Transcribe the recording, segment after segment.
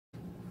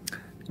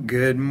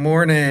Good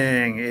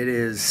morning. It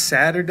is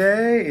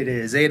Saturday. It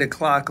is 8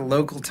 o'clock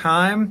local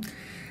time.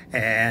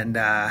 And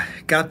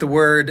got the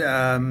word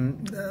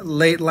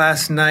late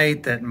last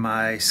night that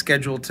my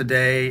schedule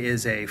today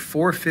is a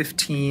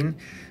 4:15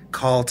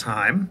 call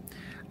time.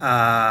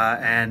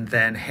 And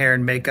then hair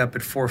and makeup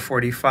at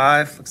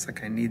 4:45. Looks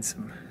like I need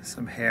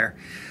some hair.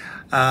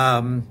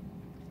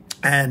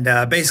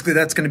 Basically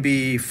that's going to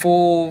be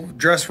full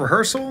dress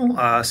rehearsal.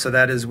 So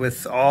that is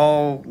with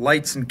all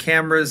lights and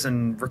cameras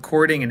and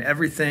recording and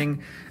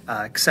everything,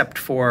 except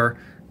for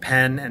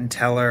Penn and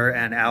Teller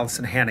and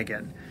Allison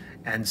Hannigan.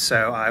 And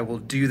so I will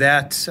do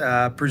that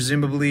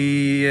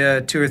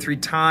presumably 2 or 3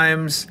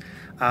 times.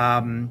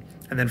 And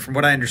then from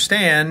what I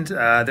understand,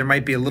 there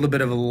might be a little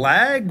bit of a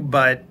lag,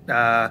 but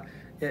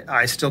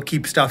I still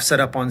keep stuff set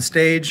up on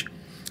stage.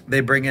 They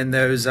bring in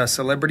those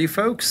celebrity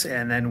folks,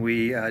 and then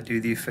we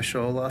do the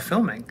official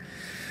filming.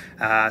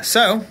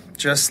 So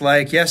just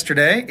like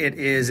yesterday, it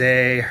is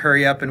a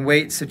hurry up and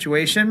wait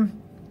situation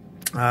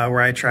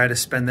where I try to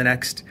spend the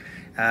next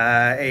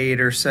 8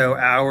 or so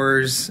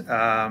hours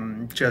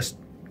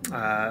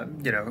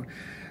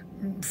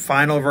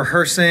final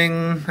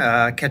rehearsing,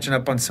 catching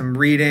up on some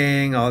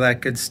reading, all that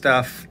good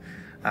stuff.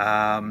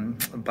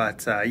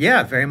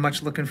 Very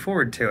much looking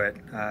forward to it.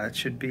 It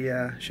should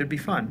be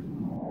fun.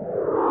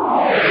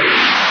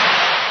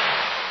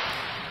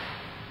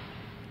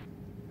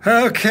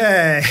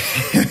 Okay.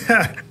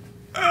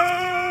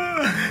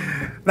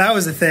 That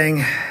was the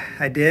thing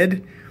I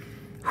did.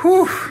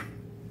 Whew.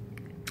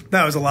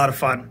 That was a lot of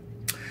fun.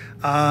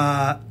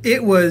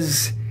 It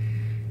was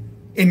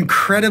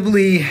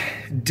incredibly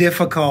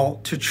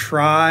difficult to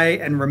try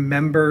and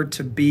remember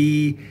to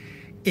be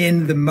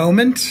in the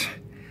moment,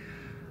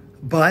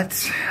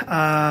 but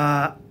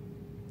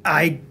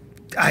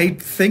I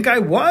think I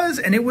was,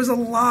 and it was a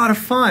lot of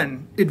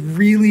fun. It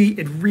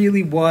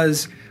really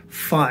was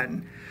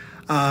fun.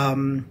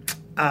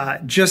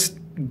 Just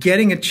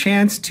getting a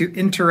chance to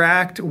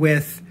interact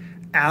with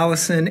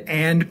Allison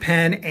and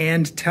Penn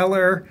and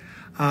Teller.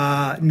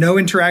 No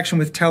interaction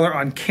with Teller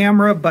on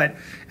camera, but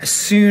as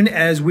soon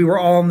as we were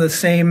all in the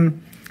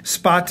same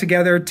spot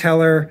together,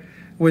 Teller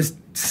was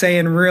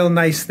saying real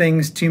nice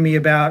things to me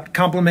about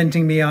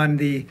complimenting me on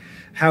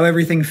how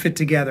everything fit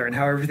together and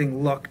how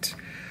everything looked.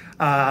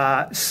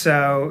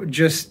 So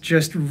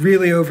just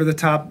really over the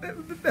top.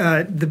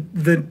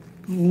 The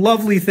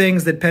lovely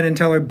things that Penn and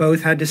Teller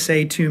both had to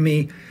say to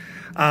me,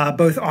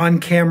 both on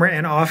camera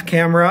and off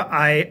camera.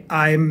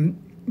 I'm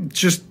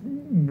just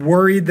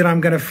worried that I'm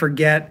going to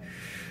forget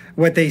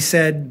what they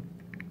said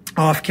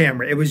off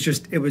camera. It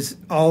was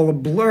all a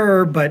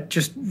blur, but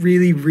just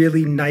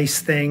really nice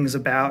things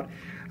about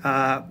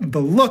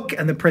the look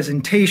and the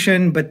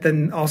presentation, but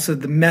then also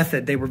the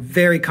method. They were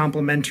very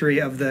complimentary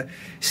of the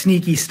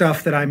sneaky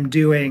stuff that I'm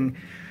doing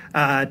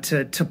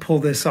to pull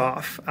this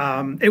off.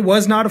 It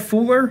was not a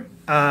fooler,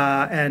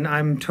 and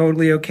I'm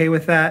totally okay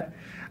with that.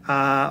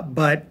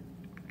 But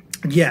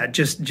yeah,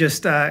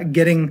 just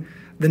getting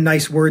the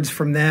nice words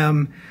from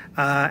them.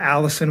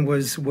 Allison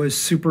was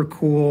super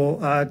cool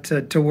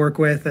to work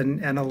with,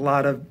 and a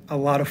lot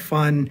of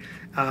fun.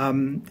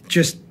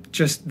 Just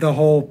the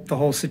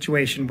whole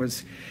situation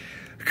was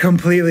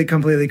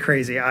completely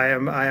crazy. I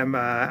am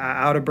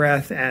out of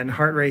breath and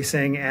heart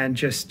racing and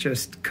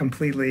just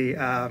completely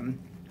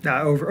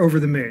over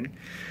the moon.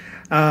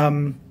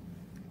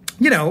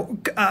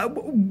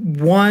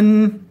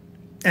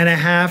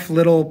 1.5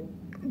 little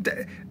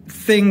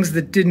things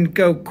that didn't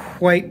go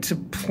quite to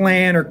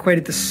plan or quite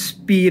at the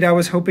speed I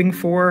was hoping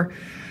for.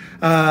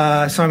 So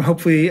I'm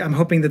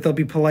hoping that they'll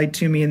be polite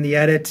to me in the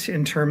edit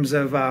in terms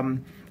of,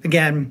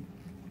 again,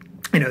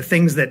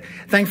 things that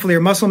thankfully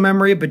are muscle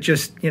memory, but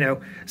just,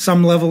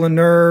 some level of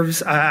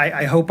nerves.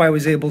 I hope I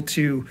was able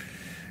to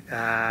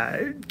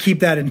keep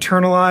that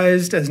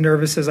internalized, as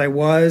nervous as I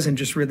was, and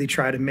just really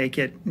try to make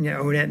it,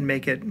 own it and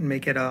make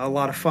it a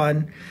lot of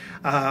fun.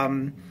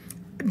 I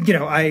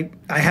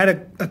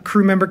had a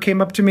crew member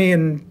came up to me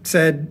and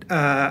said,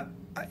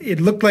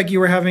 it looked like you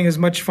were having as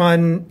much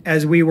fun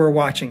as we were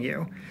watching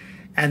you.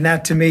 And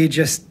that to me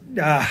just,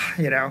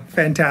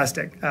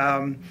 fantastic.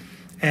 So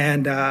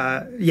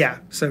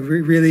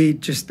really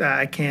just,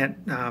 I can't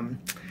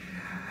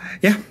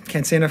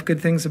say enough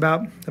good things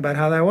about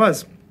how that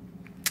was.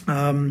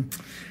 So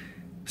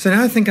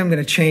now I think I'm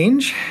going to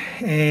change,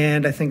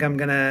 and I think I'm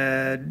going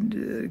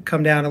to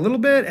come down a little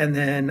bit, and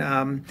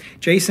then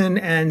Jason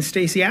and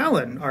Stacey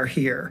Allen are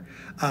here,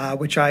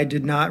 which I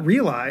did not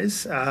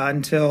realize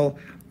until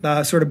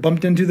sort of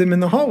bumped into them in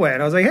the hallway.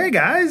 And I was like, hey,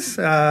 guys.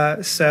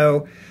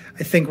 So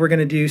I think we're going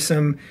to do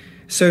some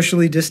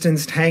socially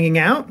distanced hanging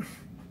out.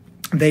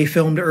 They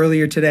filmed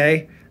earlier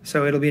today,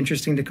 so it'll be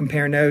interesting to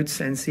compare notes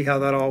and see how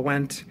that all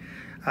went.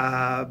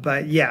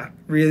 But yeah,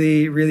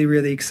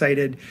 really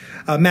excited.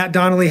 Matt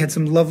Donnelly had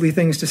some lovely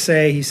things to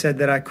say. He said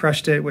that I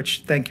crushed it,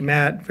 which thank you,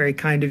 Matt. Very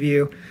kind of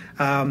you.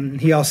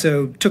 He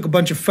also took a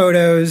bunch of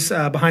photos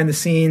behind the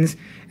scenes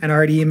and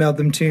already emailed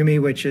them to me,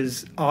 which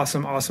is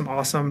awesome.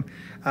 So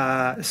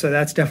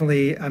that's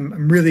definitely,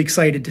 I'm really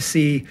excited to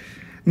see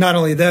not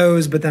only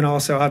those, but then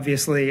also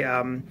obviously,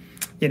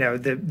 you know,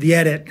 the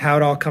edit, how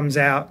it all comes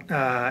out.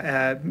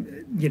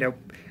 You know,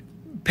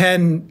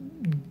 Penn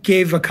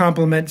gave a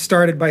compliment,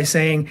 started by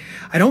saying,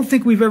 "I don't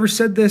think we've ever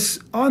said this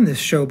on this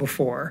show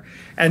before,"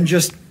 and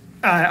just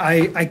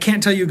I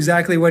can't tell you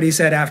exactly what he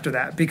said after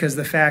that, because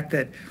the fact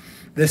that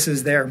this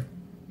is their,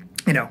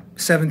 you know,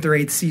 7th or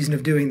 8th season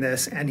of doing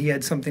this, and he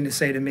had something to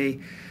say to me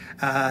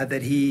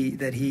that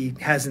he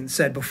hasn't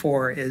said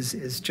before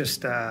is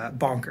just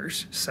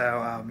bonkers.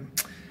 So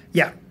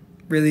yeah,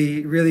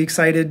 really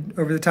excited,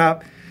 over the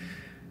top.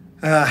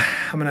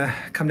 I'm gonna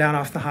come down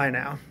off the high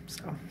now.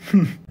 So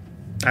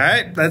all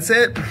right, that's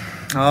it.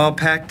 All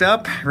packed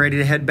up, ready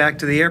to head back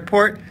to the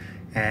airport,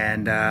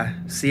 and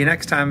see you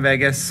next time,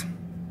 Vegas.